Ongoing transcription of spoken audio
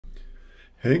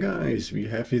Hey guys, we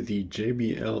have here the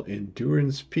JBL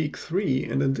Endurance Peak 3,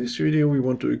 and in this video we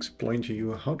want to explain to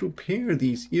you how to pair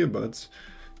these earbuds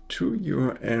to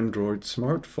your Android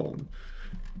smartphone.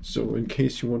 So in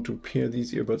case you want to pair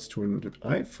these earbuds to an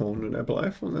iPhone, an Apple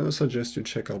iPhone, I suggest you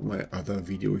check out my other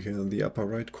video here in the upper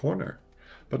right corner.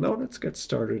 But now let's get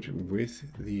started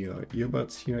with the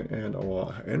earbuds here and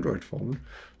our Android phone.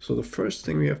 So the first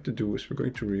thing we have to do is we're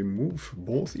going to remove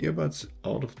both earbuds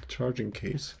out of the charging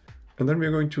case. And then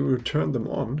we're going to turn them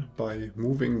on by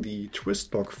moving the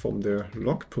twist lock from their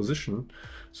locked position,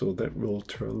 so that will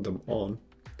turn them on.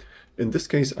 In this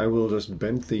case, I will just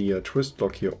bend the twist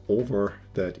lock here over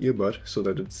that earbud so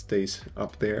that it stays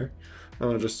up there,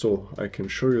 just so I can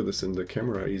show you this in the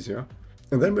camera easier.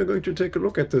 And then we're going to take a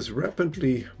look at this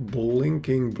rapidly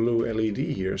blinking blue LED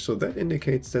here. So that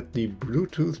indicates that the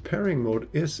Bluetooth pairing mode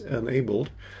is enabled.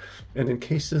 And in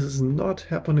case this is not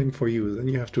happening for you, then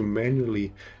you have to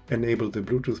manually enable the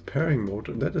Bluetooth pairing mode,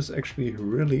 and that is actually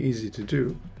really easy to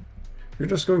do. You're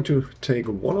just going to take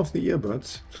one of the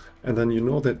earbuds, and then you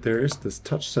know that there is this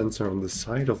touch sensor on the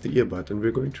side of the earbud, and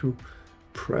we're going to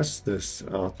press this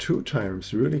 2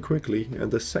 times really quickly,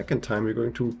 and the second time we're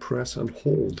going to press and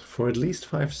hold for at least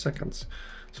 5 seconds.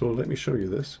 So let me show you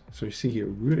this. So you see here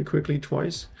really quickly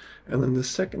twice, and then the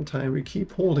second time we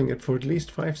keep holding it for at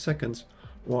least 5 seconds,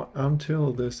 or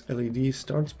until this LED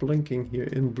starts blinking here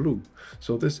in blue.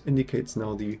 So this indicates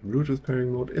now the Bluetooth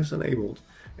pairing mode is enabled,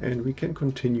 and we can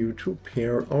continue to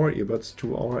pair our earbuds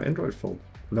to our Android phone.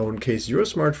 Now, in case your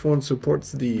smartphone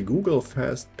supports the Google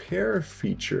Fast Pair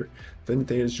feature, then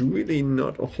there's really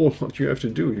not a whole lot you have to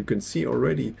do. You can see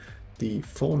already the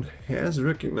phone has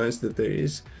recognized that there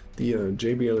is the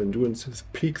JBL Endurance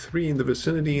Peak 3 in the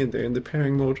vicinity, and they're in the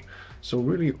pairing mode. So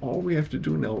really all we have to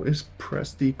do now is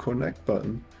press the connect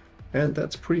button, and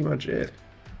that's pretty much it.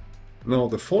 Now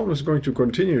the phone is going to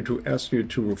continue to ask you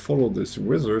to follow this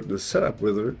wizard, the setup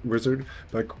wizard,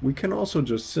 but we can also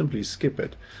just simply skip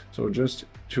it. So just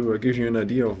to give you an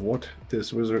idea of what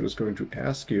this wizard is going to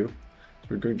ask you,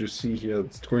 we're going to see here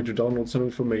it's going to download some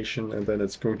information, and then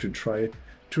it's going to try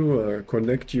to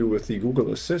connect you with the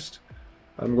Google Assist.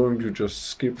 I'm going to just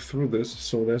skip through this.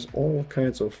 So there's all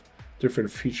kinds of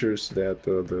different features that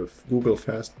the Google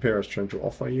Fast Pair is trying to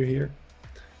offer you here.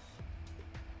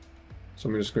 So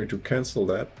I'm just going to cancel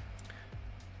that.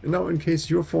 And now, in case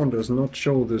your phone does not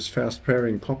show this fast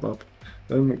pairing pop-up,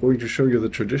 then I'm going to show you the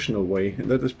traditional way,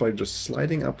 and that is by just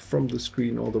sliding up from the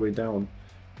screen all the way down.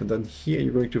 And then here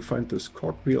you're going to find this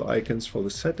cogwheel icons for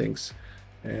the settings,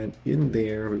 and in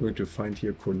there we're going to find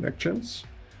here connections,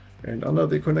 and under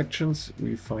the connections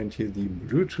we find here the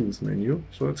Bluetooth menu.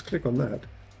 So let's click on that.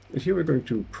 And here we're going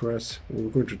to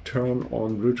turn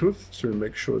on Bluetooth, so we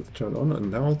make sure it's turned on, and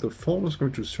now the phone is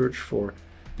going to search for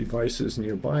devices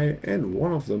nearby, and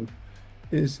one of them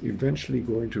is eventually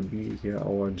going to be here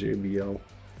our JBL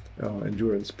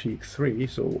Endurance Peak 3.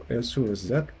 So as soon as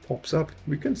that pops up,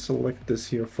 we can select this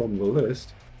here from the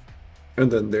list,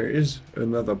 and then there is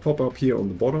another pop-up here on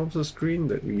the bottom of the screen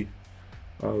that we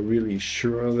are really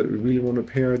sure that we really want to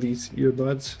pair these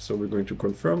earbuds, so we're going to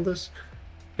confirm this.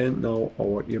 And now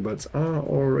our earbuds are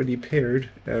already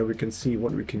paired. We can see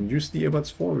what we can use the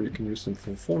earbuds for. We can use them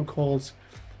for phone calls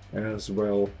as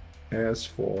well as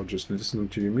for just listening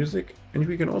to your music. And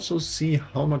we can also see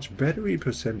how much battery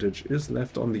percentage is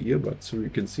left on the earbuds. So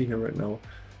you can see here right now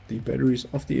the batteries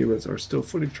of the earbuds are still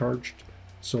fully charged.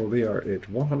 So they are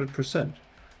at 100%.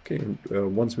 Okay,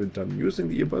 and once we're done using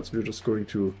the earbuds, we're just going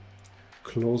to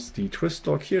close the twist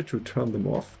lock here to turn them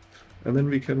off. And then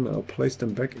we can place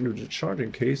them back into the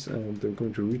charging case, and they're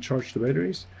going to recharge the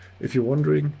batteries. If you're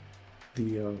wondering,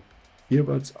 the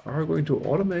earbuds are going to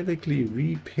automatically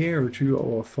repair to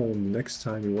our phone next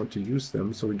time you want to use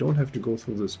them, so we don't have to go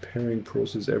through this pairing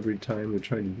process every time we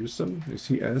try to use them. You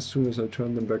see, as soon as I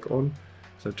turn them back on,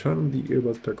 as I turn the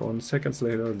earbuds back on, seconds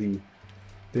later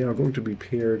they are going to be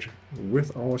paired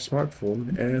with our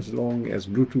smartphone, as long as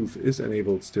Bluetooth is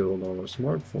enabled still on our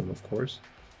smartphone, of course.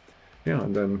 Yeah,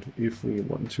 and then if we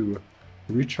want to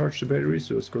recharge the batteries,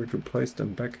 so it's going to place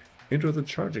them back into the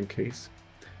charging case.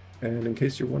 And in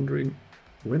case you're wondering,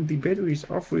 when the batteries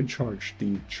are fully charged,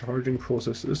 the charging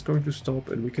process is going to stop,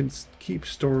 and we can keep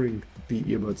storing the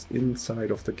earbuds inside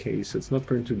of the case. It's not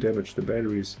going to damage the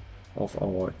batteries of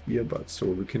our earbuds, so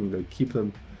we can keep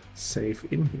them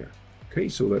safe in here. Okay,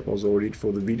 so that was all it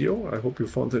for the video. I hope you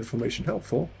found the information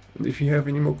helpful. And if you have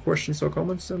any more questions or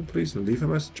comments, then please leave a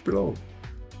message below.